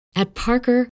At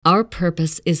Parker, our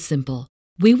purpose is simple.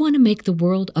 We want to make the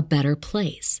world a better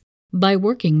place by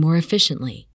working more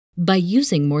efficiently, by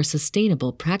using more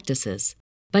sustainable practices,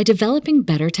 by developing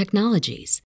better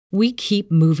technologies. We keep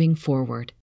moving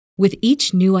forward. With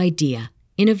each new idea,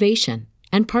 innovation,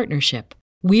 and partnership,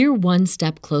 we're one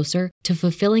step closer to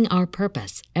fulfilling our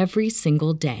purpose every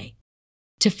single day.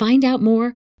 To find out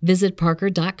more, visit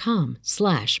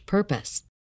parker.com/purpose.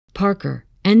 Parker,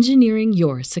 engineering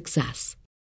your success.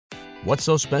 What's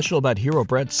so special about Hero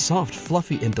Bread's soft,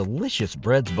 fluffy, and delicious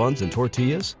breads, buns, and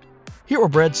tortillas? Hero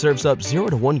Bread serves up 0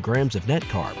 to 1 grams of net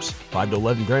carbs, 5 to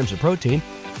 11 grams of protein,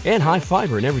 and high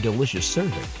fiber in every delicious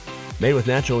serving. Made with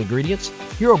natural ingredients,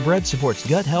 Hero Bread supports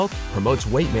gut health, promotes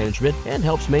weight management, and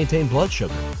helps maintain blood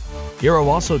sugar. Hero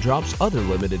also drops other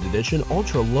limited edition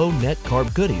ultra-low net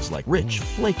carb goodies like rich,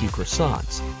 flaky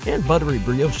croissants and buttery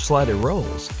brioche slider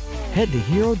rolls. Head to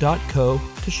hero.co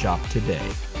to shop today.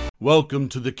 Welcome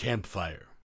to the campfire,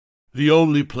 the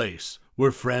only place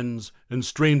where friends and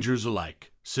strangers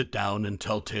alike sit down and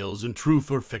tell tales in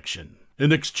truth or fiction,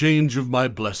 in exchange of my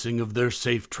blessing of their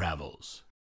safe travels.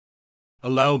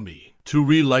 Allow me to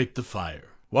relight the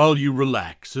fire while you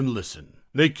relax and listen.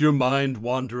 Make your mind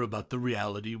wander about the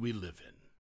reality we live in.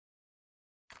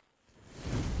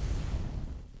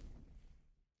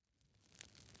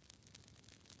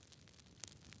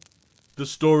 The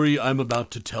story I'm about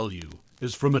to tell you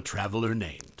is from a traveler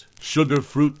named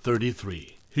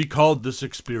Sugarfruit33. He called this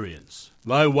experience,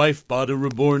 "My wife bought a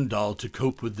Reborn doll to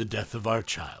cope with the death of our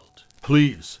child."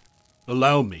 Please,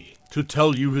 allow me to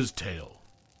tell you his tale.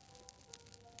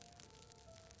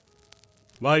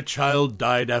 My child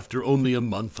died after only a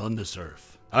month on this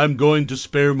earth. I'm going to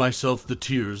spare myself the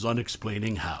tears on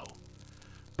explaining how.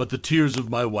 But the tears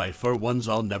of my wife are ones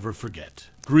I'll never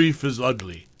forget. Grief is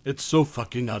ugly. It's so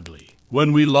fucking ugly.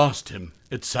 When we lost him,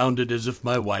 it sounded as if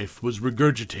my wife was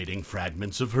regurgitating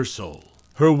fragments of her soul.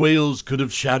 Her wails could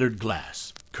have shattered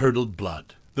glass, curdled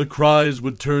blood. The cries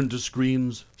would turn to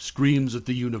screams, screams at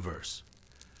the universe.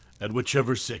 At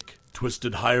whichever sick,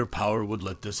 twisted higher power would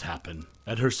let this happen.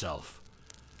 At herself.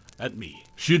 At me.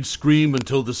 She'd scream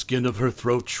until the skin of her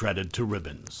throat shredded to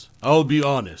ribbons. I'll be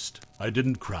honest, I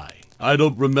didn't cry. I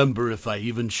don't remember if I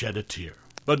even shed a tear.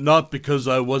 But not because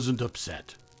I wasn't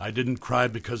upset. I didn't cry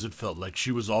because it felt like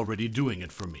she was already doing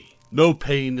it for me. No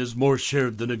pain is more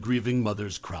shared than a grieving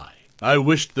mother's cry. I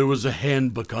wished there was a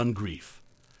handbook on grief.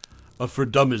 A for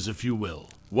dummies, if you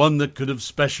will. One that could have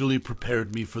specially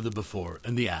prepared me for the before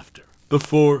and the after.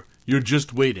 Before, you're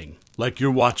just waiting, like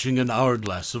you're watching an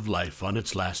hourglass of life on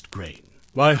its last grain.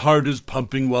 My heart is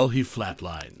pumping while he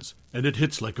flatlines, and it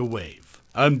hits like a wave.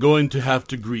 I'm going to have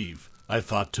to grieve, I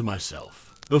thought to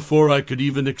myself. Before I could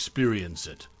even experience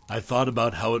it, I thought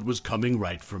about how it was coming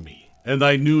right for me. And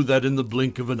I knew that in the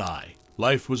blink of an eye,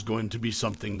 life was going to be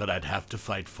something that I'd have to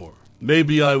fight for.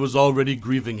 Maybe I was already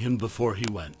grieving him before he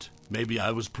went. Maybe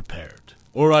I was prepared.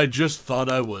 Or I just thought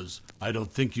I was. I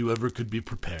don't think you ever could be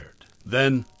prepared.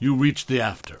 Then you reach the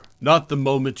after. Not the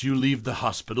moment you leave the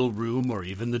hospital room or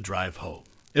even the drive home.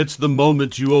 It's the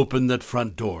moment you open that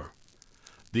front door.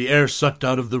 The air sucked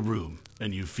out of the room,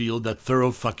 and you feel that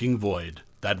thorough fucking void.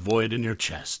 That void in your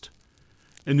chest.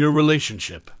 In your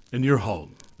relationship. In your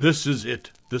home. This is it.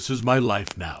 This is my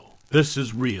life now. This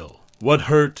is real. What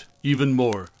hurt, even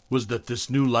more, was that this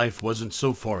new life wasn't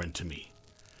so foreign to me.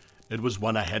 It was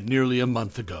one I had nearly a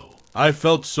month ago. I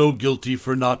felt so guilty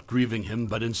for not grieving him,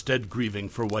 but instead grieving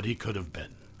for what he could have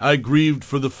been. I grieved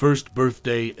for the first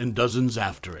birthday and dozens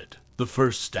after it. The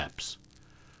first steps.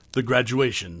 The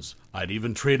graduations. I'd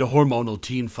even trade a hormonal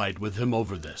teen fight with him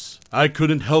over this. I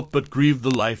couldn't help but grieve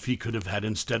the life he could have had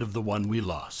instead of the one we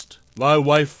lost. My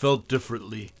wife felt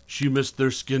differently. She missed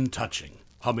their skin touching,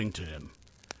 humming to him.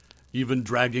 Even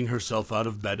dragging herself out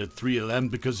of bed at 3 a.m.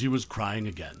 because he was crying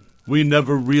again. We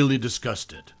never really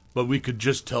discussed it, but we could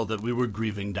just tell that we were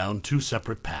grieving down two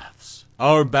separate paths.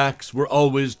 Our backs were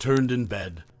always turned in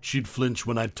bed. She'd flinch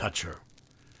when I'd touch her.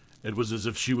 It was as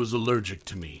if she was allergic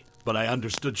to me, but I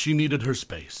understood she needed her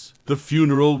space. The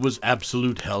funeral was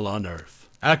absolute hell on earth.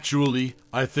 Actually,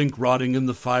 I think rotting in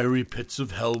the fiery pits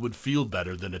of hell would feel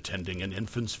better than attending an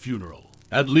infant's funeral.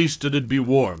 At least it'd be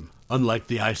warm, unlike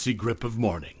the icy grip of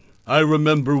mourning. I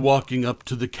remember walking up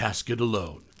to the casket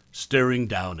alone, staring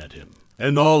down at him.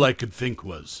 And all I could think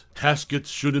was, caskets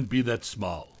shouldn't be that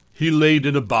small. He laid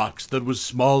in a box that was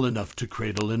small enough to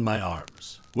cradle in my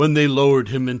arms. When they lowered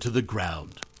him into the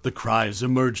ground, the cries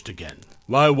emerged again.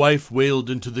 My wife wailed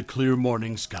into the clear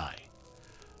morning sky.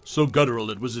 So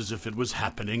guttural it was as if it was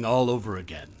happening all over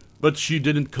again. But she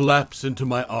didn't collapse into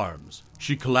my arms.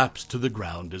 She collapsed to the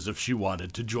ground as if she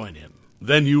wanted to join him.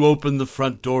 Then you open the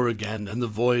front door again and the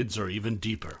voids are even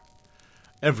deeper.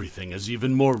 Everything is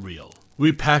even more real.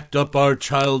 We packed up our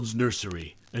child's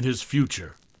nursery and his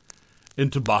future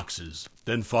into boxes,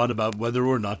 then fought about whether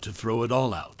or not to throw it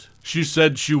all out. She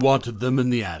said she wanted them in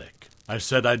the attic. I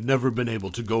said I'd never been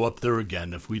able to go up there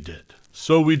again if we did.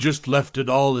 So we just left it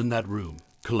all in that room,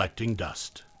 collecting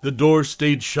dust. The door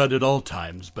stayed shut at all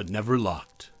times, but never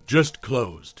locked. Just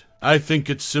closed. I think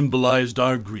it symbolized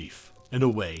our grief, in a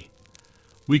way.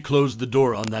 We closed the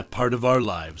door on that part of our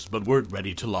lives, but weren't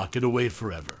ready to lock it away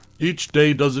forever. Each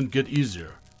day doesn't get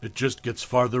easier. It just gets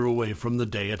farther away from the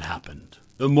day it happened.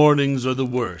 The mornings are the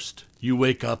worst. You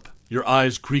wake up, your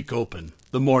eyes creak open,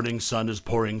 the morning sun is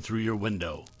pouring through your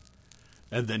window.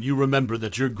 And then you remember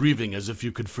that you're grieving as if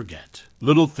you could forget.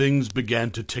 Little things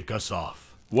began to tick us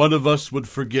off. One of us would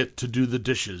forget to do the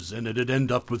dishes, and it'd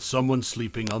end up with someone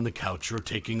sleeping on the couch or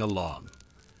taking a long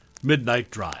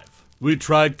midnight drive. We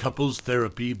tried couples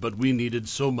therapy, but we needed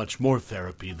so much more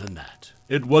therapy than that.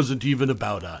 It wasn't even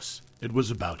about us. It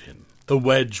was about him. The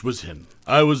wedge was him.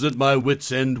 I was at my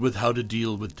wit's end with how to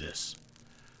deal with this.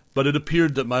 But it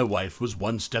appeared that my wife was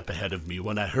one step ahead of me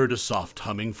when I heard a soft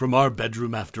humming from our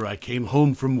bedroom after I came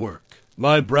home from work.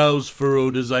 My brows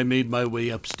furrowed as I made my way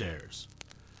upstairs.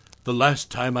 The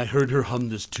last time I heard her hum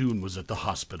this tune was at the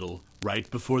hospital, right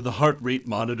before the heart rate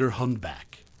monitor hummed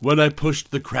back. When I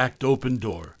pushed the cracked open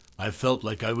door, I felt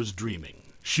like I was dreaming.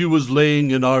 She was laying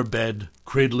in our bed,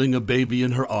 cradling a baby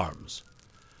in her arms,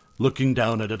 looking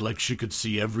down at it like she could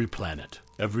see every planet,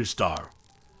 every star,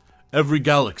 every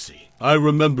galaxy. I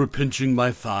remember pinching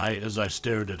my thigh as I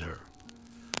stared at her,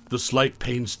 the slight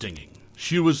pain stinging.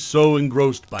 She was so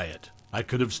engrossed by it, I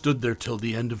could have stood there till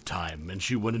the end of time and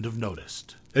she wouldn't have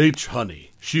noticed.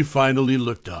 Honey, she finally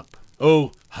looked up.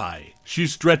 Oh, hi. She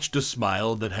stretched a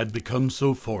smile that had become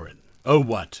so foreign. Oh,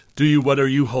 what are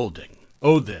you holding?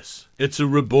 Oh, this. It's a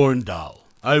Reborn doll.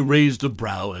 I raised a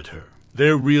brow at her.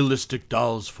 They're realistic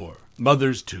dolls for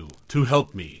mothers to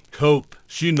help me cope.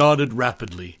 She nodded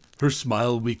rapidly, her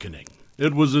smile weakening.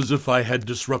 It was as if I had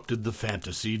disrupted the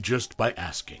fantasy just by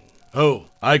asking. Oh,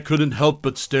 I couldn't help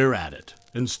but stare at it,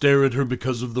 and stare at her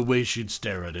because of the way she'd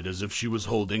stare at it as if she was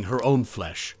holding her own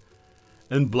flesh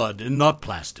and blood and not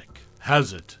plastic.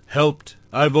 Has it helped?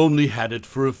 I've only had it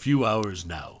for a few hours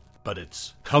now. But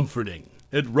it's comforting.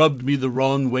 It rubbed me the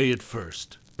wrong way at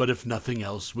first, but if nothing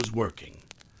else was working,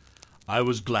 I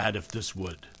was glad if this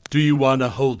would. Do you want to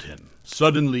hold him?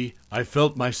 Suddenly, I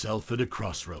felt myself at a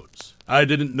crossroads. I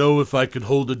didn't know if I could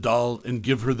hold a doll and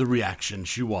give her the reaction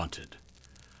she wanted.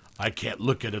 I can't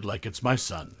look at it like it's my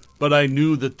son, but I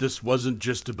knew that this wasn't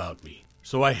just about me,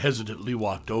 so I hesitantly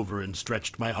walked over and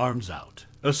stretched my arms out.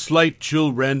 A slight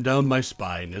chill ran down my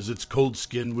spine as its cold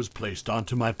skin was placed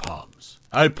onto my palms.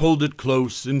 I pulled it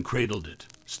close and cradled it,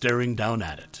 staring down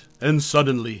at it. And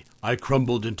suddenly, I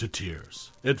crumbled into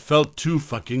tears. It felt too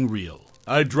fucking real.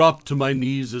 I dropped to my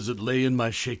knees as it lay in my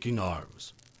shaking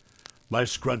arms, my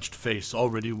scrunched face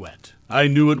already wet. I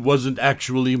knew it wasn't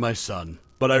actually my son,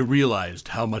 but I realized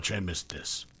how much I missed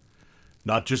this.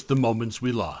 Not just the moments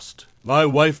we lost. My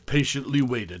wife patiently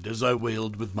waited as I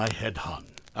wailed with my head hung.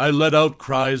 I let out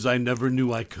cries I never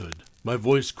knew I could, my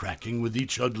voice cracking with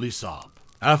each ugly sob.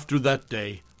 After that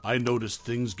day, I noticed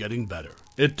things getting better.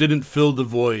 It didn't fill the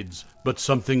voids, but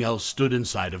something else stood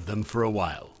inside of them for a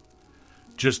while,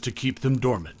 just to keep them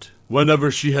dormant.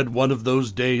 Whenever she had one of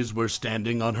those days where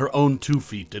standing on her own 2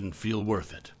 feet didn't feel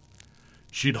worth it,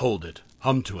 she'd hold it,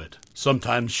 hum to it.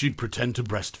 Sometimes she'd pretend to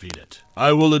breastfeed it.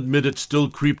 I will admit it still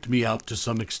creeped me out to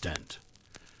some extent.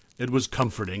 It was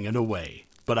comforting in a way,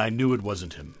 but I knew it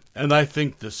wasn't him. And I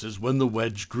think this is when the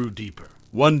wedge grew deeper.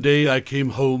 One day I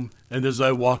came home, and as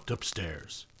I walked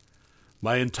upstairs,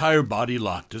 my entire body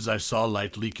locked as I saw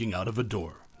light leaking out of a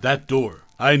door. That door,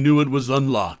 I knew it was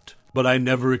unlocked, but I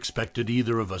never expected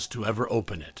either of us to ever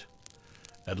open it.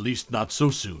 At least not so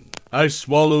soon. I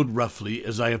swallowed roughly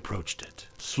as I approached it.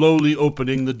 Slowly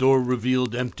opening the door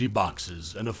revealed empty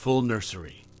boxes and a full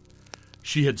nursery.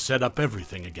 She had set up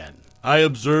everything again. I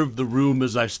observed the room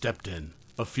as I stepped in,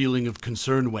 a feeling of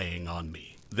concern weighing on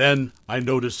me. Then I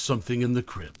noticed something in the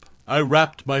crib. I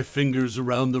wrapped my fingers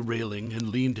around the railing and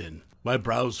leaned in, my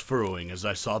brows furrowing as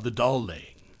I saw the doll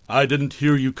laying. I didn't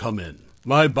hear you come in.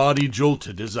 My body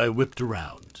jolted as I whipped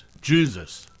around.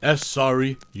 Jesus,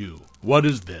 sorry, you. What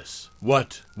is this?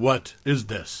 What is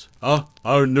this?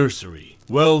 Our nursery.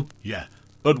 Well, yeah,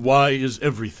 but why is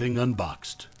everything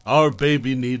unboxed? Our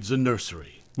baby needs a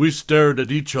nursery. We stared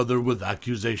at each other with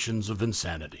accusations of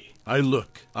insanity.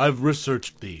 I've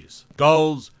researched these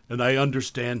dolls, and I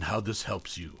understand how this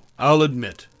helps you. I'll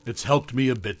admit, it's helped me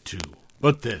a bit too.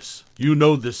 But this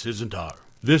isn't our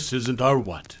This isn't our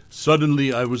what.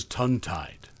 Suddenly I was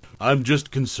tongue-tied. I'm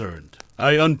just concerned.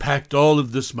 I unpacked all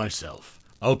of this myself.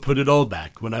 I'll put it all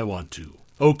back when I want to.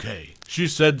 Okay, she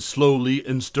said slowly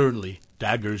and sternly,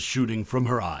 daggers shooting from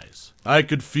her eyes. I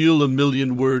could feel a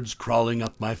million words crawling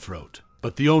up my throat,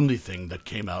 but the only thing that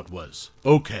came out was,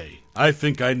 okay, I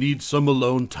think I need some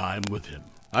alone time with him.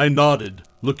 I nodded,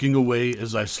 looking away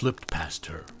as I slipped past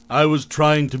her. I was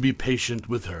trying to be patient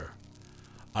with her.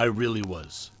 I really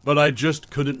was, but I just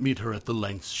couldn't meet her at the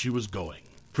lengths she was going.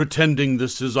 Pretending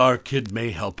this is our kid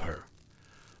may help her.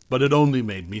 But it only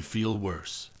made me feel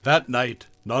worse. That night,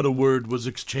 not a word was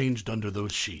exchanged under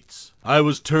those sheets. I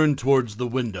was turned towards the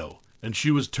window, and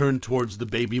she was turned towards the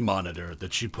baby monitor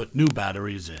that she put new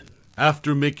batteries in.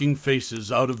 After making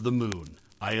faces out of the moon,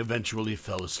 I eventually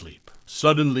fell asleep.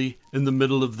 Suddenly, in the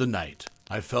middle of the night,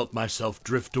 I felt myself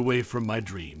drift away from my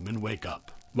dream and wake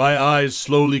up. My eyes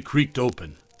slowly creaked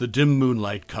open, the dim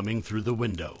moonlight coming through the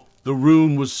window. The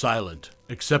room was silent,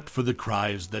 except for the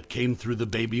cries that came through the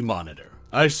baby monitor.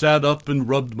 I sat up and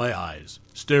rubbed my eyes,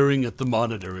 staring at the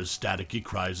monitor as staticky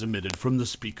cries emitted from the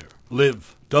speaker.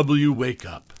 Liv, W, wake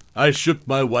up. I shook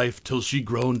my wife till she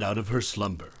groaned out of her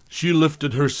slumber. She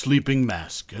lifted her sleeping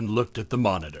mask and looked at the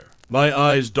monitor. My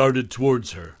eyes darted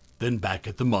towards her, then back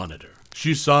at the monitor.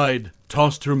 She sighed,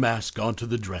 tossed her mask onto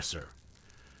the dresser,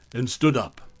 and stood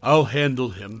up. I'll handle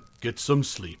him, get some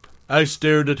sleep. I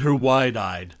stared at her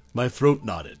wide-eyed, my throat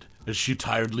knotted, as she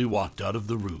tiredly walked out of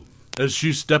the room. As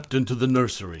she stepped into the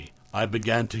nursery, I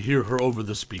began to hear her over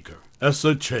the speaker.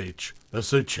 S-H-H,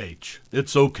 S-H-H,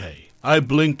 it's okay. I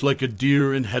blinked like a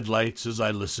deer in headlights as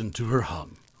I listened to her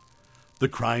hum, the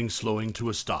crying slowing to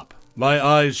a stop. My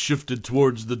eyes shifted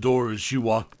towards the door as she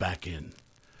walked back in,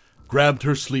 grabbed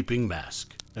her sleeping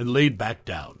mask, and laid back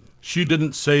down. She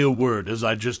didn't say a word as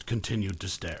I just continued to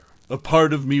stare. A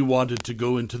part of me wanted to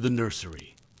go into the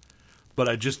nursery, but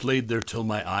I just laid there till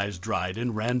my eyes dried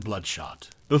and ran bloodshot.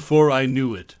 Before I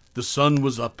knew it, the sun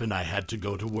was up and I had to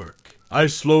go to work. I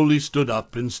slowly stood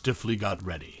up and stiffly got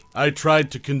ready. I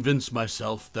tried to convince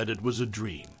myself that it was a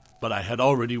dream, but I had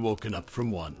already woken up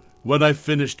from one. When I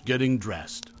finished getting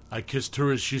dressed, I kissed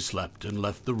her as she slept and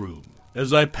left the room.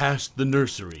 As I passed the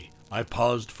nursery, I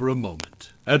paused for a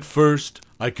moment. At first,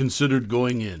 I considered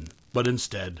going in, but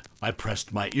instead, I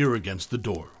pressed my ear against the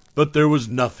door. But there was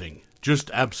nothing, just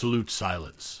absolute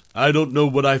silence. I don't know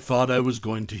what I thought I was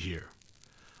going to hear.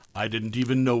 I didn't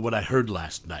even know what I heard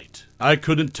last night. I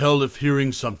couldn't tell if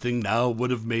hearing something now would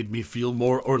have made me feel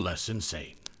more or less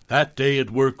insane. That day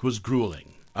at work was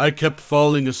grueling. I kept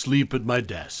falling asleep at my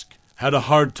desk, had a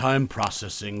hard time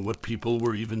processing what people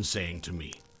were even saying to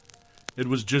me. It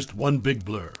was just one big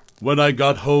blur. When I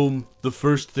got home, the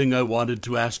first thing I wanted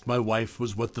to ask my wife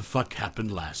was what the fuck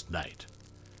happened last night.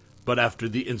 But after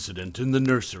the incident in the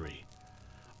nursery,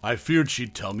 I feared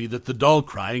she'd tell me that the doll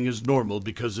crying is normal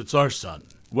because it's our son.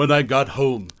 When I got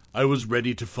home, I was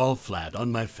ready to fall flat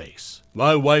on my face.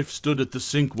 My wife stood at the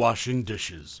sink washing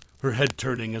dishes, her head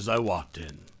turning as I walked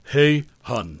in. Hey,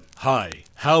 hun, hi,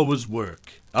 how was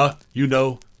work? The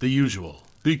usual.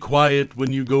 Be quiet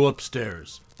when you go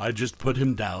upstairs. I just put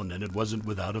him down and it wasn't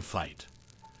without a fight.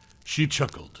 She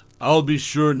chuckled. I'll be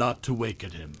sure not to wake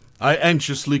at him. I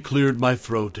anxiously cleared my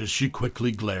throat as she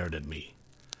quickly glared at me,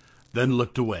 then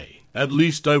looked away. At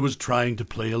least I was trying to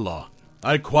play along.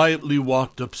 I quietly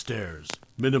walked upstairs,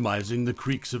 minimizing the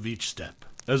creaks of each step.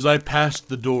 As I passed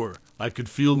the door, I could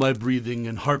feel my breathing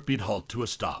and heartbeat halt to a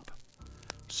stop.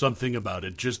 Something about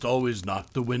it just always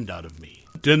knocked the wind out of me.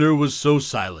 Dinner was so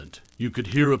silent, you could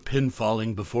hear a pin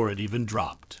falling before it even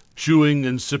dropped. Chewing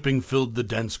and sipping filled the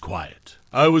dense quiet.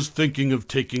 I was thinking of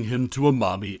taking him to a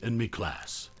mommy and me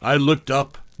class. I looked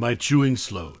up, my chewing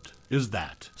slowed. Is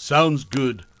that? Sounds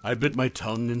good. I bit my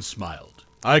tongue and smiled.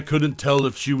 I couldn't tell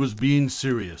if she was being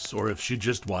serious or if she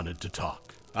just wanted to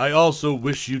talk. I also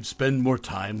wish you'd spend more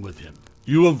time with him.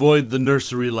 You avoid the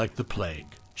nursery like the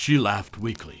plague. She laughed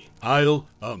weakly. I'll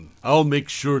make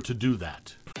sure to do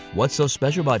that. What's so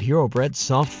special about Hero Bread's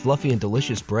soft, fluffy, and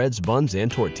delicious breads, buns,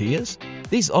 and tortillas?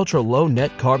 These ultra-low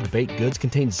net-carb baked goods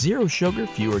contain zero sugar,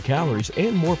 fewer calories,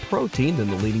 and more protein than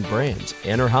the leading brands,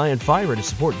 and are high in fiber to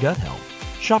support gut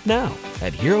health. Shop now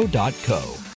at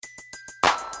hero.co.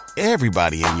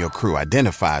 Everybody in your crew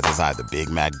identifies as either Big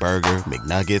Mac Burger,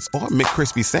 McNuggets, or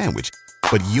McCrispy Sandwich.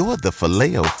 But you're the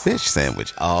Filet-O-Fish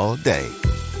Sandwich all day.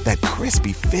 That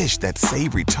crispy fish, that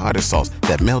savory tartar sauce,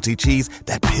 that melty cheese,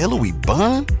 that pillowy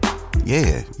bun.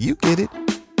 Yeah, you get it.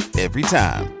 Every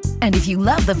time. And if you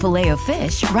love the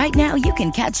Filet-O-Fish, right now you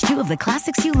can catch two of the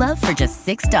classics you love for just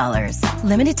 $6.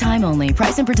 Limited time only.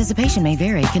 Price and participation may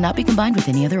vary. Cannot be combined with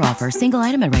any other offer. Single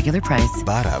item at regular price.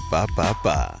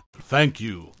 Ba-da-ba-ba-ba. Thank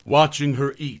you. Watching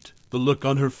her eat, the look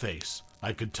on her face,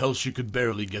 I could tell she could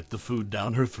barely get the food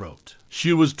down her throat.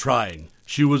 She was trying.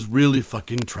 She was really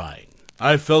fucking trying.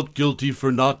 I felt guilty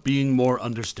for not being more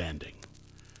understanding.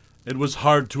 It was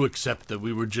hard to accept that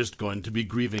we were just going to be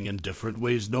grieving in different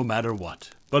ways no matter what.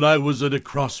 But I was at a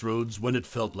crossroads when it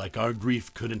felt like our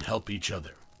grief couldn't help each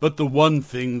other. But the one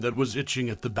thing that was itching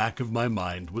at the back of my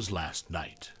mind was last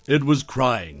night. It was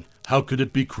crying. How could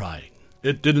it be crying?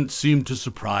 It didn't seem to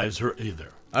surprise her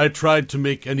either. I tried to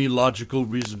make any logical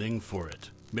reasoning for it.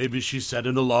 Maybe she set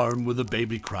an alarm with a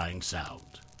baby crying sound.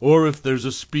 Or if there's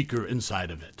a speaker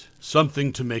inside of it.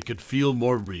 Something to make it feel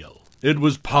more real. It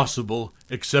was possible,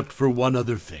 except for one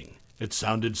other thing. It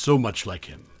sounded so much like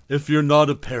him. If you're not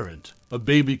a parent, a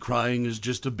baby crying is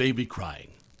just a baby crying.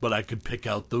 But I could pick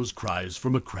out those cries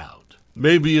from a crowd.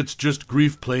 Maybe it's just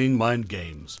grief playing mind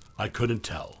games. I couldn't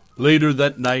tell. Later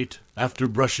that night, after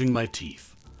brushing my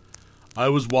teeth, I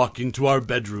was walking to our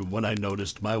bedroom when I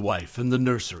noticed my wife in the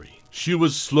nursery. She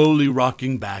was slowly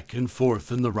rocking back and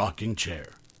forth in the rocking chair,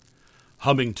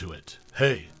 humming to it.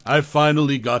 "Hey, I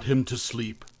finally got him to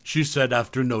sleep," she said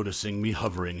after noticing me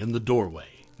hovering in the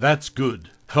doorway. "That's good.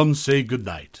 Come say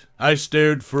goodnight." I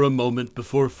stared for a moment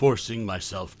before forcing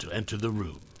myself to enter the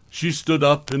room. She stood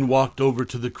up and walked over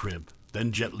to the crib,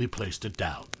 then gently placed it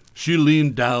down. She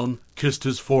leaned down, kissed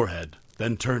his forehead,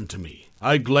 then turned to me.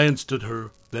 I glanced at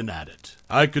her, then at it.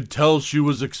 I could tell she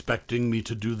was expecting me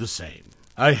to do the same.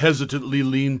 I hesitantly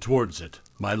leaned towards it,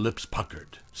 my lips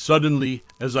puckered. Suddenly,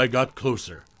 as I got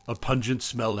closer, a pungent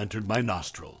smell entered my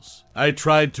nostrils. I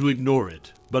tried to ignore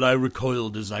it, but I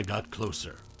recoiled as I got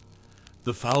closer,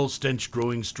 the foul stench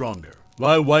growing stronger.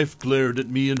 My wife glared at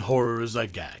me in horror as I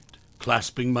gagged,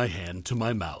 clasping my hand to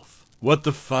my mouth. "What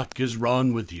the fuck is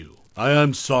wrong with you?" "I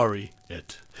am sorry.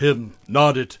 Him,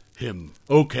 not it, him.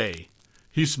 Okay.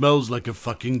 He smells like a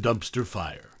fucking dumpster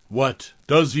fire." "What?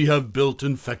 Does he have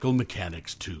built-in fecal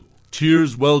mechanics too?"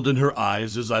 Tears welled in her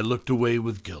eyes as I looked away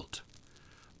with guilt,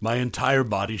 my entire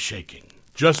body shaking.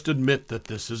 "Just admit that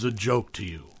this is a joke to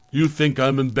you. You think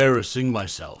I'm embarrassing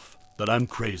myself, that I'm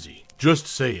crazy. Just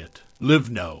say it. Liv,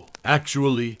 no.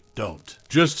 Actually, don't.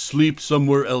 Just sleep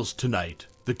somewhere else tonight.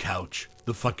 The couch,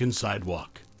 the fucking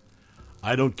sidewalk.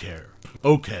 I don't care.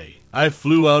 Okay." I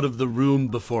flew out of the room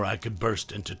before I could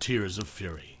burst into tears of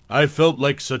fury. I felt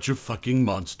like such a fucking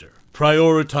monster.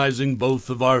 Prioritizing both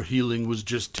of our healing was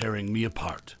just tearing me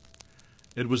apart.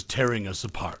 It was tearing us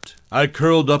apart. I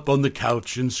curled up on the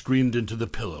couch and screamed into the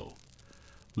pillow,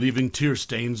 leaving tear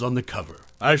stains on the cover.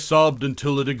 I sobbed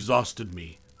until it exhausted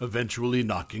me, eventually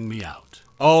knocking me out.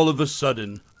 All of a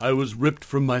sudden, I was ripped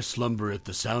from my slumber at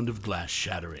the sound of glass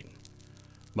shattering,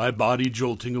 my body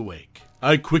jolting awake.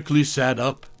 I quickly sat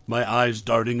up, my eyes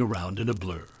darting around in a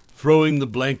blur. Throwing the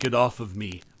blanket off of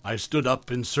me, I stood up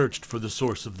and searched for the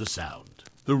source of the sound.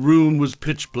 The room was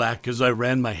pitch black as I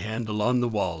ran my hand along the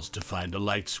walls to find a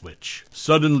light switch.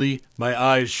 Suddenly, my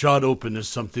eyes shot open as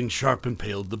something sharp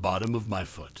impaled the bottom of my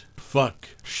foot. "Fuck.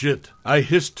 Shit." I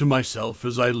hissed to myself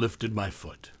as I lifted my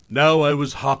foot. Now I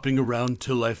was hopping around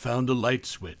till I found a light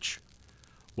switch,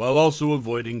 while also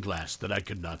avoiding glass that I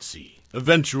could not see.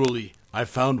 Eventually, I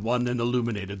found one and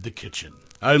illuminated the kitchen.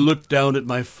 I looked down at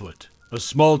my foot. A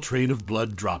small train of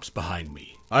blood drops behind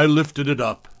me. I lifted it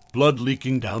up, blood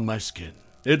leaking down my skin.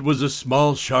 It was a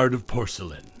small shard of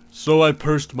porcelain. So I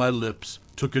pursed my lips,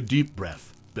 took a deep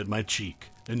breath, bit my cheek,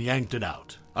 and yanked it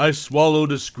out. I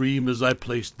swallowed a scream as I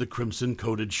placed the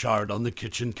crimson-coated shard on the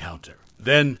kitchen counter.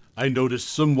 Then I noticed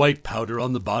some white powder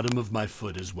on the bottom of my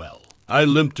foot as well. I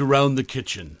limped around the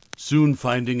kitchen, soon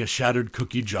finding a shattered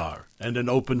cookie jar and an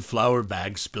open flour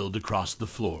bag spilled across the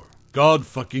floor. God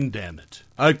fucking damn it.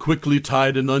 I quickly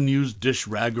tied an unused dish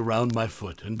rag around my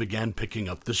foot and began picking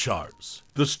up the shards.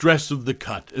 The stress of the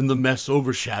cut and the mess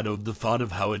overshadowed the thought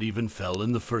of how it even fell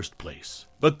in the first place.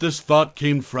 But this thought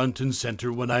came front and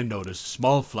center when I noticed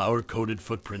small flour-coated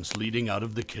footprints leading out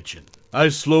of the kitchen. I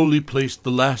slowly placed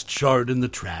the last shard in the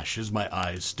trash as my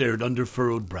eyes stared under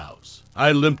furrowed brows.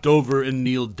 I limped over and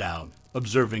kneeled down,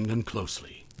 observing them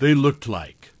closely. They looked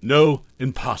like, no,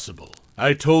 impossible.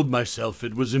 I told myself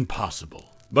it was impossible.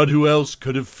 But who else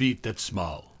could have feet that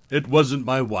small? It wasn't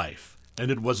my wife, and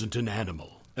it wasn't an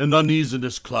animal. An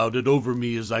uneasiness clouded over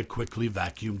me as I quickly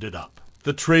vacuumed it up.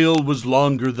 The trail was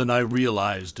longer than I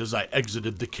realized as I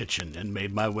exited the kitchen and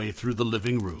made my way through the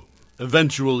living room.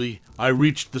 Eventually, I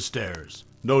reached the stairs,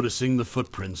 noticing the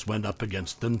footprints went up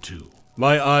against them too.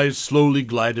 My eyes slowly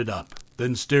glided up,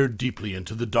 then stared deeply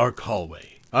into the dark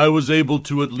hallway. I was able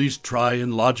to at least try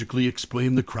and logically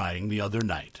explain the crying the other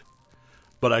night,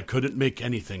 but I couldn't make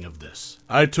anything of this.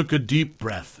 I took a deep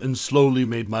breath and slowly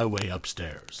made my way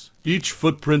upstairs. Each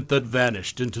footprint that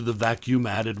vanished into the vacuum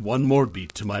added one more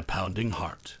beat to my pounding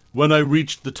heart. When I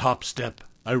reached the top step,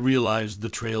 I realized the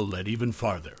trail led even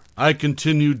farther. I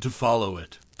continued to follow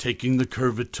it, taking the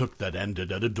curve it took that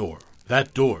ended at a door.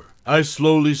 That door. I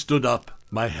slowly stood up,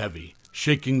 my heavy,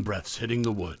 shaking breaths hitting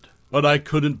the wood. But I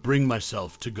couldn't bring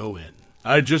myself to go in.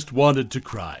 I just wanted to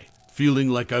cry, feeling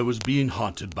like I was being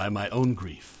haunted by my own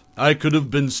grief. I could have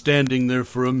been standing there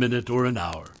for a minute or an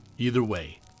hour. Either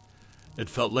way, it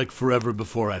felt like forever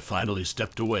before I finally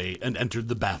stepped away and entered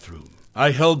the bathroom.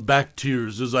 I held back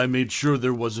tears as I made sure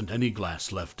there wasn't any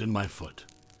glass left in my foot.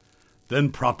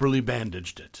 Then properly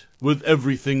bandaged it. With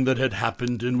everything that had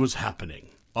happened and was happening,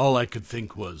 all I could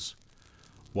think was,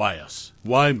 why us?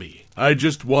 Why me? I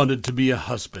just wanted to be a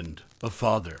husband, a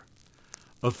father,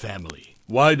 a family.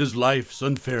 Why does life's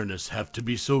unfairness have to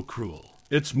be so cruel?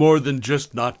 It's more than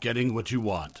just not getting what you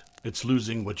want. It's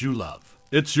losing what you love.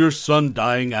 It's your son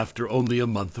dying after only a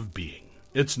month of being.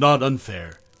 It's not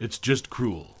unfair. It's just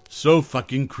cruel. So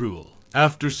fucking cruel.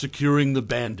 After securing the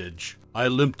bandage, I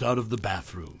limped out of the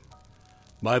bathroom,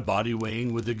 my body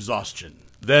weighing with exhaustion.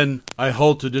 Then I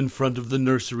halted in front of the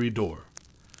nursery door,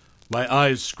 my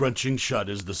eyes scrunching shut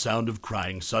as the sound of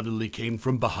crying suddenly came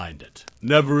from behind it.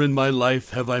 Never in my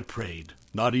life have I prayed,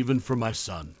 not even for my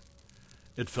son.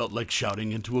 It felt like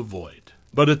shouting into a void.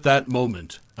 But at that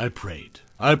moment, I prayed.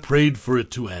 I prayed for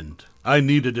it to end. I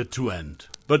needed it to end.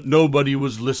 But nobody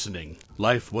was listening.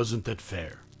 Life wasn't that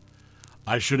fair.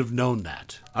 I should have known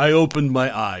that. I opened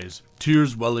my eyes,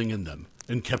 tears welling in them,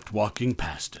 and kept walking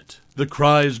past it. The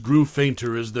cries grew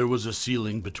fainter as there was a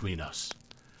ceiling between us.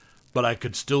 But I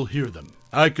could still hear them.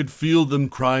 I could feel them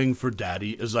crying for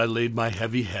Daddy as I laid my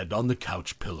heavy head on the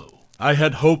couch pillow. I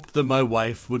had hoped that my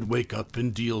wife would wake up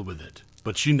and deal with it,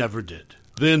 but she never did.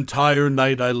 The entire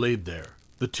night I laid there,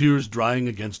 the tears drying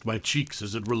against my cheeks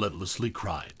as it relentlessly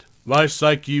cried. My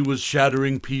psyche was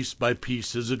shattering piece by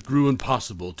piece as it grew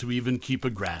impossible to even keep a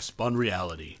grasp on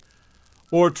reality,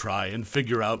 or try and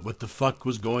figure out what the fuck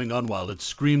was going on while its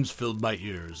screams filled my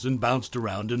ears and bounced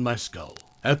around in my skull.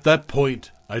 At that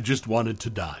point, I just wanted to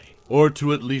die, or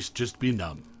to at least just be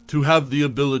numb, to have the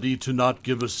ability to not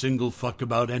give a single fuck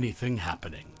about anything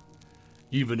happening.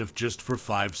 Even if just for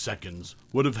 5 seconds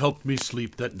would have helped me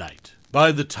sleep that night.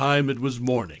 By the time it was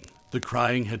morning, the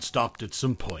crying had stopped at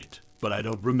some point, but I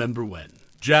don't remember when.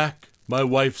 Jack, my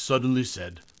wife suddenly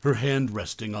said, her hand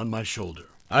resting on my shoulder.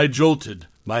 I jolted,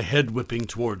 my head whipping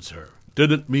towards her.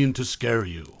 Didn't mean to scare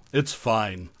you. It's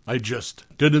fine. I just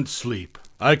didn't sleep.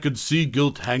 I could see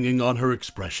guilt hanging on her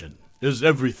expression. Is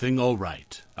everything all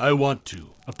right? I want to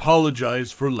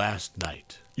apologize for last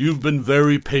night. You've been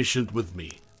very patient with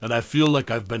me, and I feel like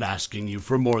I've been asking you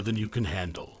for more than you can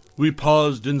handle. We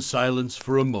paused in silence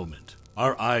for a moment,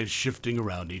 our eyes shifting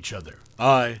around each other.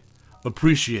 I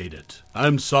appreciate it.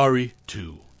 I'm sorry,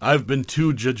 too. I've been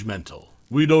too judgmental.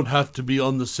 We don't have to be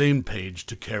on the same page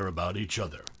to care about each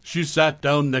other. She sat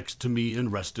down next to me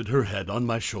and rested her head on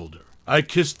my shoulder. I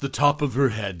kissed the top of her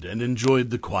head and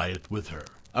enjoyed the quiet with her.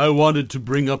 I wanted to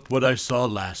bring up what I saw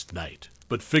last night,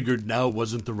 but figured now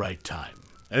wasn't the right time.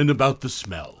 And about the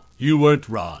smell. You weren't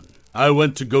wrong. I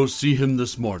went to go see him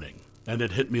this morning, and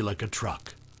it hit me like a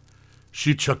truck.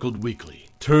 She chuckled weakly.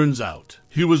 Turns out,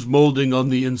 he was molding on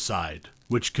the inside,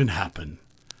 which can happen.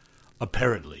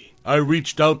 Apparently. I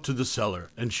reached out to the cellar,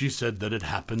 and she said that it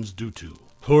happens due to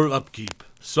poor upkeep.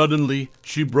 Suddenly,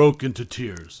 she broke into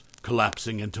tears,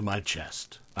 collapsing into my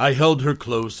chest. I held her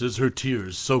close as her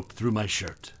tears soaked through my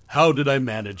shirt. How did I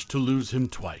manage to lose him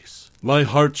twice? My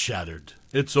heart shattered.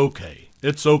 It's okay.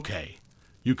 It's okay.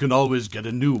 You can always get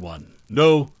a new one.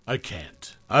 No, I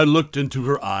can't. I looked into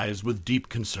her eyes with deep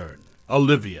concern.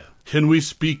 Olivia, can we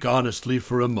speak honestly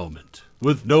for a moment?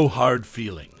 With no hard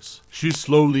feelings. She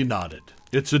slowly nodded.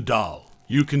 It's a doll.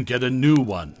 You can get a new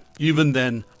one. Even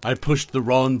then, I pushed the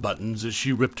wrong buttons as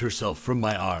she ripped herself from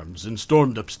my arms and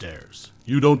stormed upstairs.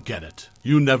 You don't get it.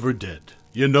 You never did.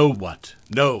 You know what?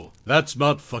 No, that's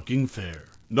not fucking fair.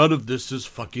 None of this is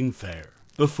fucking fair.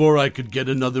 Before I could get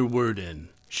another word in,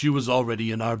 she was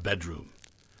already in our bedroom,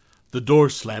 the door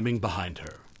slamming behind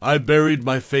her. I buried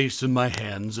my face in my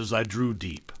hands as I drew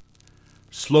deep.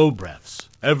 Slow breaths.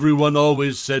 Everyone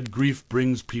always said grief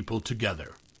brings people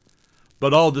together.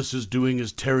 But all this is doing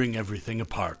is tearing everything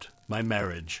apart. My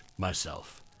marriage,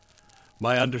 myself.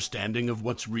 My understanding of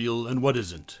what's real and what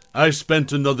isn't. I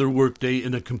spent another workday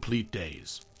in a complete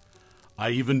daze. I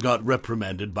even got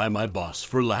reprimanded by my boss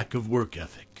for lack of work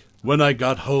ethic. When I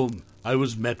got home, I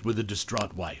was met with a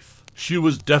distraught wife. She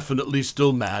was definitely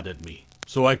still mad at me,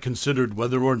 so I considered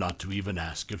whether or not to even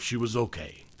ask if she was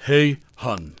okay. Hey,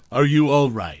 hun, are you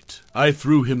all right? I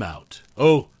threw him out.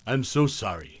 Oh, I'm so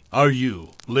sorry. Are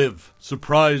you, Liv,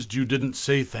 surprised you didn't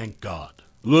say thank God?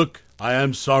 Look, I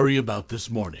am sorry about this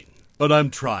morning, but I'm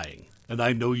trying, and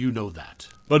I know you know that.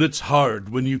 But it's hard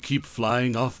when you keep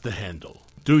flying off the handle.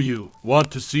 Do you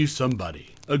want to see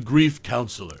somebody? A grief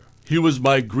counselor. He was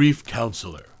my grief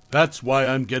counselor. That's why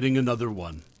I'm getting another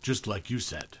one, just like you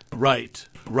said. Right.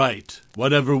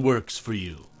 Whatever works for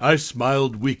you. I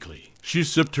smiled weakly. She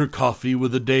sipped her coffee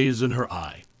with a daze in her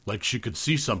eye, like she could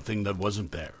see something that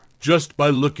wasn't there. Just by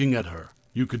looking at her,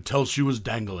 you could tell she was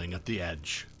dangling at the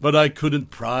edge. But I couldn't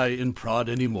pry and prod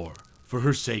anymore, for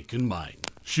her sake and mine.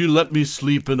 She let me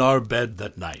sleep in our bed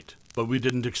that night, but we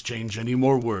didn't exchange any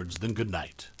more words than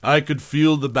goodnight. I could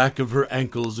feel the back of her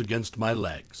ankles against my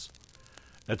legs.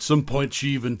 At some point she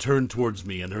even turned towards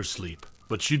me in her sleep,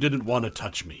 but she didn't want to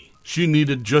touch me. She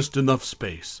needed just enough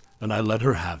space, and I let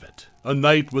her have it. A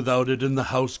night without it in the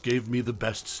house gave me the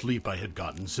best sleep I had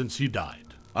gotten since he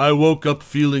died. I woke up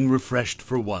feeling refreshed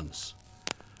for once,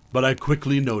 but I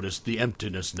quickly noticed the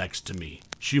emptiness next to me.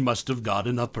 She must have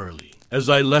gotten up early. As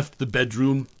I left the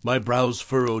bedroom, my brows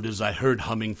furrowed as I heard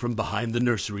humming from behind the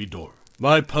nursery door.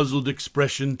 My puzzled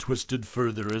expression twisted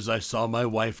further as I saw my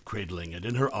wife cradling it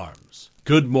in her arms.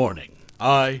 Good morning.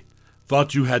 I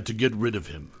thought you had to get rid of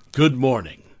him. Good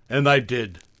morning. And I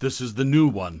did. This is the new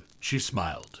one. She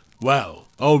smiled. Wow,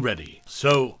 already.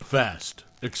 So fast.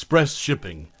 Express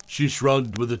shipping. She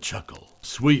shrugged with a chuckle.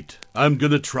 Sweet. I'm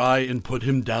gonna try and put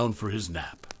him down for his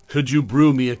nap. Could you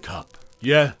brew me a cup?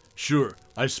 Yeah, sure.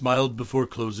 I smiled before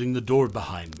closing the door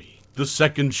behind me. The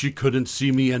second she couldn't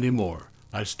see me anymore,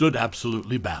 I stood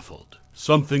absolutely baffled.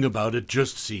 Something about it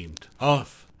just seemed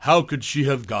off. How could she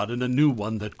have gotten a new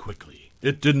one that quickly?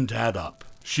 It didn't add up.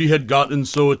 She had gotten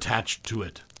so attached to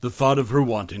it, the thought of her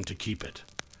wanting to keep it,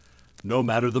 no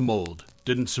matter the mold,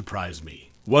 didn't surprise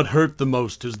me. What hurt the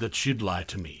most is that she'd lie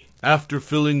to me. After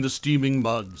filling the steaming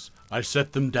mugs, I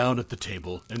set them down at the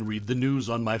table and read the news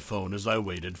on my phone as I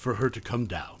waited for her to come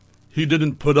down. He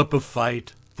didn't put up a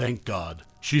fight, thank God.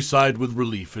 She sighed with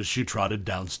relief as she trotted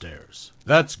downstairs.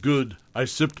 That's good. I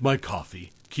sipped my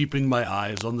coffee, keeping my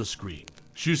eyes on the screen.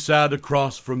 She sat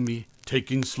across from me,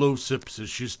 taking slow sips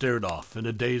as she stared off in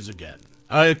a daze again.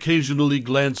 I occasionally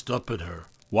glanced up at her,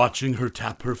 watching her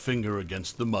tap her finger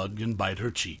against the mug and bite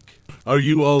her cheek. Are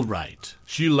you all right?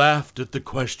 She laughed at the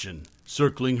question,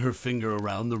 circling her finger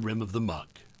around the rim of the mug.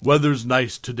 Weather's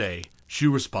nice today, she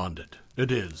responded.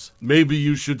 It is. Maybe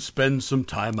you should spend some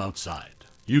time outside.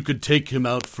 You could take him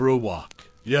out for a walk.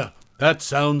 Yeah, that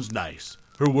sounds nice.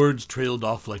 Her words trailed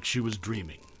off like she was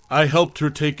dreaming. I helped her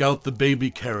take out the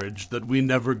baby carriage that we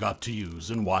never got to use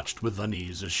and watched with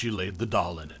unease as she laid the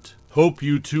doll in it. Hope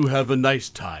you two have a nice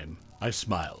time. I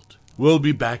smiled. We'll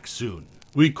be back soon.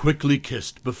 We quickly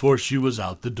kissed before she was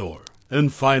out the door.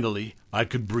 And finally, I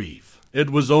could breathe. It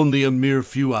was only a mere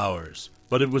few hours,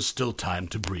 but it was still time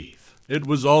to breathe. It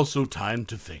was also time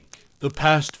to think. The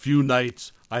past few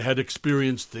nights, I had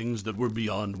experienced things that were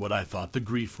beyond what I thought the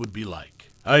grief would be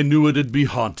like. I knew it'd be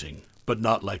haunting, but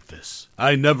not like this.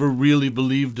 I never really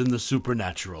believed in the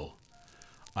supernatural.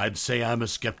 I'd say I'm a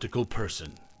skeptical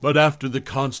person. But after the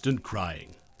constant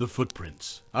crying, the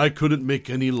footprints, I couldn't make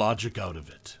any logic out of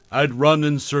it. I'd run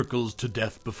in circles to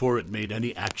death before it made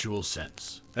any actual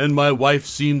sense. And my wife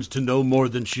seems to know more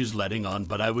than she's letting on,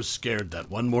 but I was scared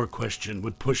that one more question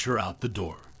would push her out the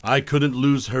door. I couldn't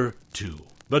lose her, too.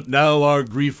 But now our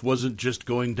grief wasn't just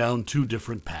going down two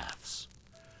different paths.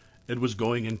 It was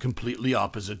going in completely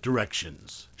opposite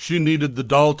directions. She needed the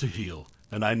doll to heal,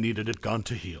 and I needed it gone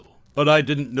to heal. But I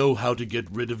didn't know how to get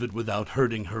rid of it without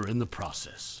hurting her in the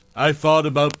process. I thought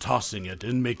about tossing it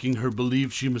and making her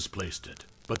believe she misplaced it,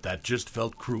 but that just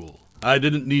felt cruel. I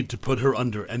didn't need to put her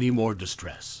under any more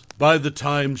distress. By the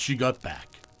time she got back,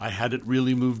 I hadn't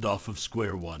really moved off of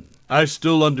square one. I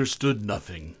still understood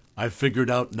nothing. I figured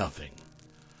out nothing.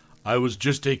 I was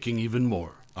just aching even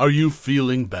more. Are you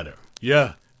feeling better?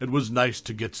 Yeah, it was nice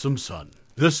to get some sun.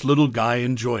 This little guy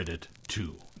enjoyed it,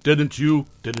 too. Didn't you?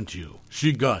 Didn't you?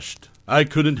 She gushed. I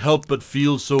couldn't help but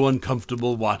feel so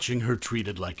uncomfortable watching her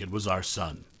treated like it was our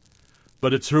son.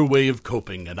 But it's her way of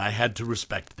coping, and I had to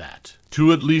respect that.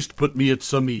 To at least put me at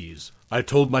some ease, I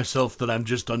told myself that I'm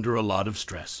just under a lot of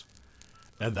stress,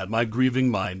 and that my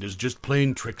grieving mind is just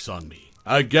playing tricks on me.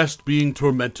 I guessed being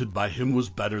tormented by him was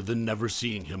better than never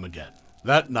seeing him again.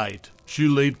 That night, she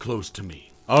laid close to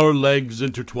me, our legs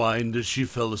intertwined as she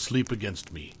fell asleep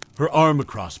against me, her arm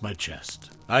across my chest.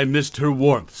 I missed her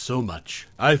warmth so much.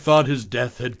 I thought his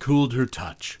death had cooled her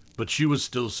touch, but she was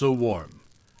still so warm,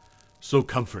 so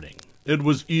comforting. It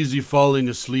was easy falling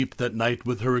asleep that night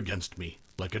with her against me,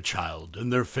 like a child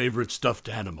and their favorite stuffed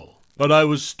animal. But I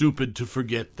was stupid to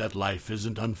forget that life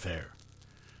isn't unfair.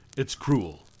 It's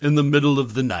cruel, In the middle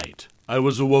of the night, I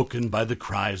was awoken by the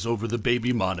cries over the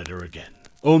baby monitor again.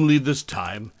 Only this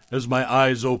time, as my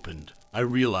eyes opened, I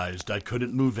realized I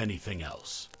couldn't move anything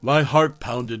else. My heart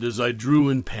pounded as I drew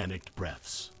in panicked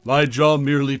breaths. My jaw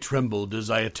merely trembled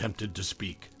as I attempted to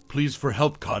speak. Pleas for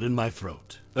help caught in my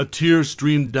throat. A tear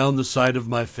streamed down the side of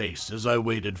my face as I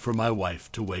waited for my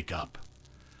wife to wake up.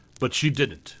 But she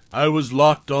didn't. I was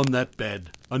locked on that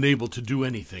bed, unable to do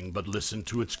anything but listen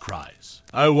to its cries.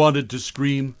 I wanted to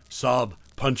scream, sob,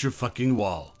 punch a fucking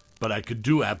wall, but I could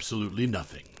do absolutely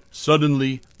nothing.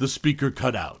 Suddenly, the speaker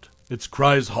cut out, its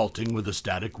cries halting with a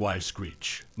static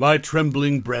screech. My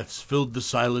trembling breaths filled the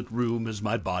silent room as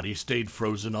my body stayed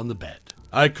frozen on the bed.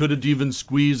 I couldn't even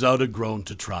squeeze out a groan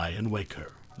to try and wake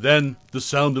her. Then, the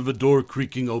sound of a door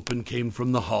creaking open came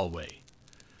from the hallway,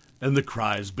 and the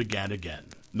cries began again.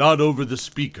 Not over the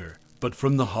speaker, but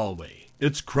from the hallway.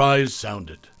 Its cries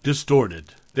sounded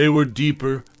distorted. They were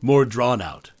deeper, more drawn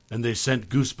out, and they sent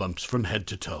goosebumps from head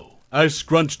to toe. I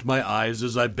scrunched my eyes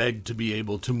as I begged to be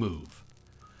able to move,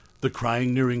 the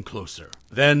crying nearing closer.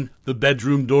 Then the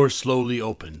bedroom door slowly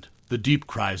opened, the deep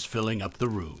cries filling up the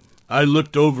room. I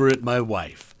looked over at my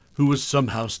wife, who was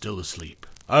somehow still asleep.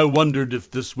 I wondered if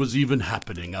this was even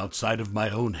happening outside of my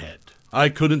own head. I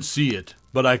couldn't see it,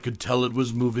 but I could tell it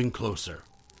was moving closer.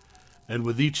 And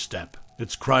with each step,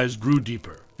 its cries grew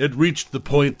deeper. It reached the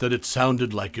point that it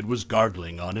sounded like it was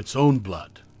gargling on its own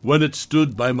blood. When it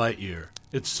stood by my ear,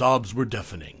 its sobs were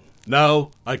deafening.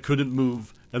 Now I couldn't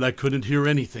move, and I couldn't hear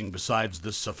anything besides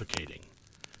this suffocating,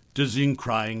 dizzying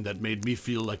crying that made me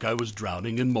feel like I was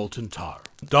drowning in molten tar.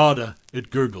 "Dada,"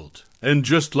 it gurgled. And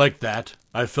just like that,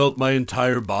 I felt my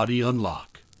entire body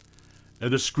unlock,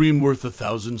 and a scream worth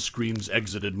 1,000 screams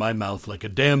exited my mouth like a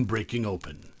dam breaking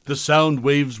open. The sound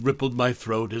waves rippled my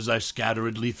throat as I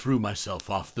scatteredly threw myself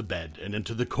off the bed and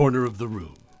into the corner of the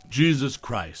room. "Jesus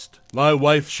Christ," my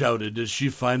wife shouted as she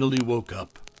finally woke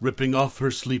up, ripping off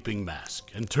her sleeping mask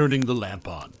and turning the lamp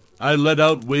on. I let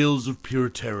out wails of pure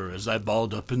terror as I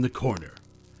balled up in the corner,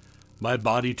 my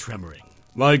body tremoring.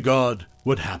 My God,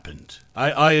 what happened?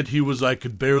 I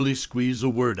could barely squeeze a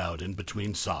word out in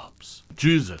between sobs.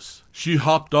 "Jesus." She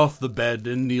hopped off the bed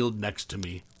and kneeled next to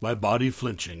me, my body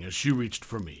flinching as she reached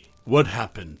for me. "What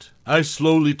happened?" I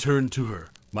slowly turned to her,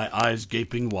 my eyes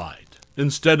gaping wide.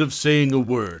 Instead of saying a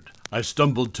word, I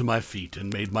stumbled to my feet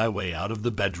and made my way out of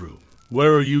the bedroom.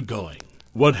 "Where are you going?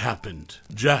 What happened?"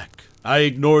 "Jack." I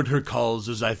ignored her calls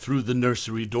as I threw the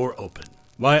nursery door open.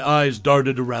 My eyes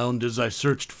darted around as I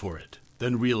searched for it,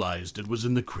 then realized it was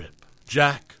in the crib.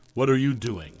 "Jack, what are you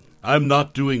doing?" "I'm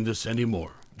not doing this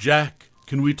anymore." "Jack,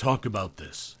 can we talk about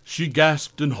this?" She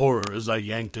gasped in horror as I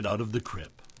yanked it out of the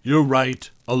crib. "You're right,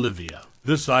 Olivia.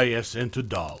 This isn't a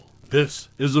doll. This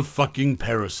is a fucking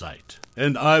parasite,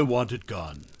 and I want it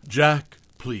gone. Jack,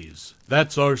 please.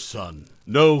 That's our son."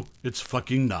 "No, it's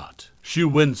fucking not." She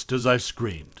winced as I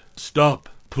screamed. "Stop,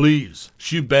 please,"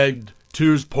 she begged,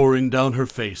 tears pouring down her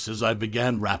face as I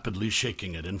began rapidly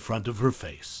shaking it in front of her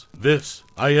face. "This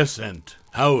isn't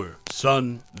our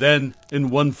son." Then, in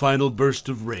one final burst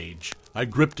of rage, I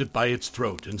gripped it by its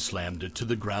throat and slammed it to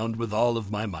the ground with all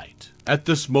of my might. At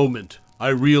this moment, I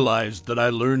realized that I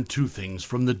learned two things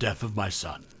from the death of my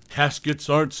son. Caskets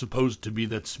aren't supposed to be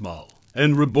that small,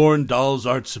 and reborn dolls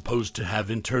aren't supposed to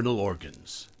have internal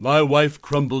organs. My wife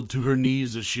crumbled to her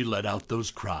knees as she let out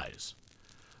those cries,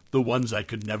 the ones I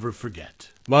could never forget.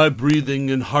 My breathing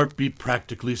and heartbeat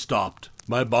practically stopped,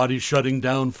 my body shutting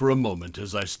down for a moment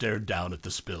as I stared down at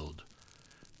the spilled,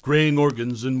 graying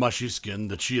organs and mushy skin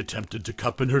that she attempted to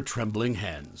cup in her trembling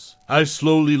hands. I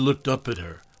slowly looked up at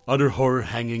her, utter horror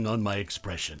hanging on my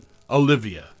expression.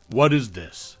 "Olivia, what is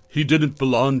this? He didn't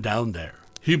belong down there.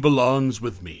 He belongs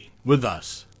with me, with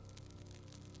us."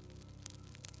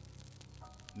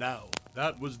 Now,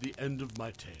 that was the end of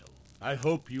my tale. I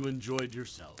hope you enjoyed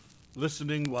yourself,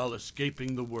 listening while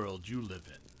escaping the world you live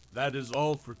in. That is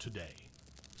all for today.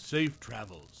 Safe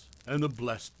travels, and a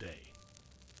blessed day.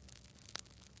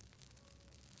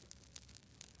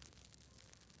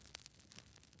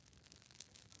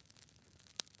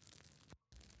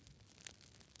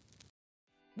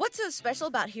 What's so special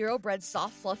about Hero Bread's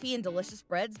soft, fluffy, and delicious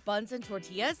breads, buns, and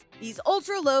tortillas? These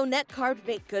ultra-low net-carb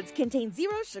baked goods contain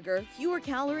zero sugar, fewer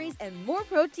calories, and more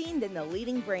protein than the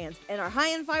leading brands, and are high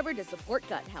in fiber to support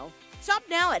gut health. Shop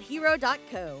now at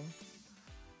hero.co.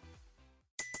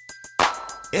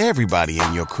 Everybody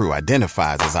in your crew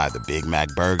identifies as either Big Mac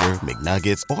Burger,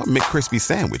 McNuggets, or McCrispy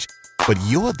Sandwich. But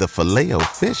you're the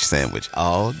Filet-O-Fish Sandwich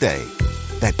all day.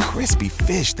 That crispy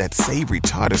fish, that savory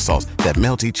tartar sauce, that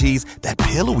melty cheese, that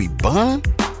pillowy bun.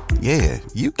 Yeah,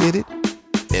 you get it.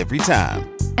 Every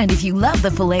time. And if you love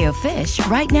the Filet-O-Fish,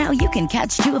 right now you can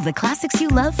catch two of the classics you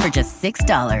love for just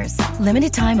 $6.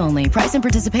 Limited time only. Price and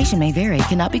participation may vary.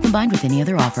 Cannot be combined with any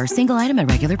other offer. Single item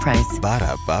at regular price.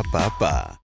 Ba-da-ba-ba-ba.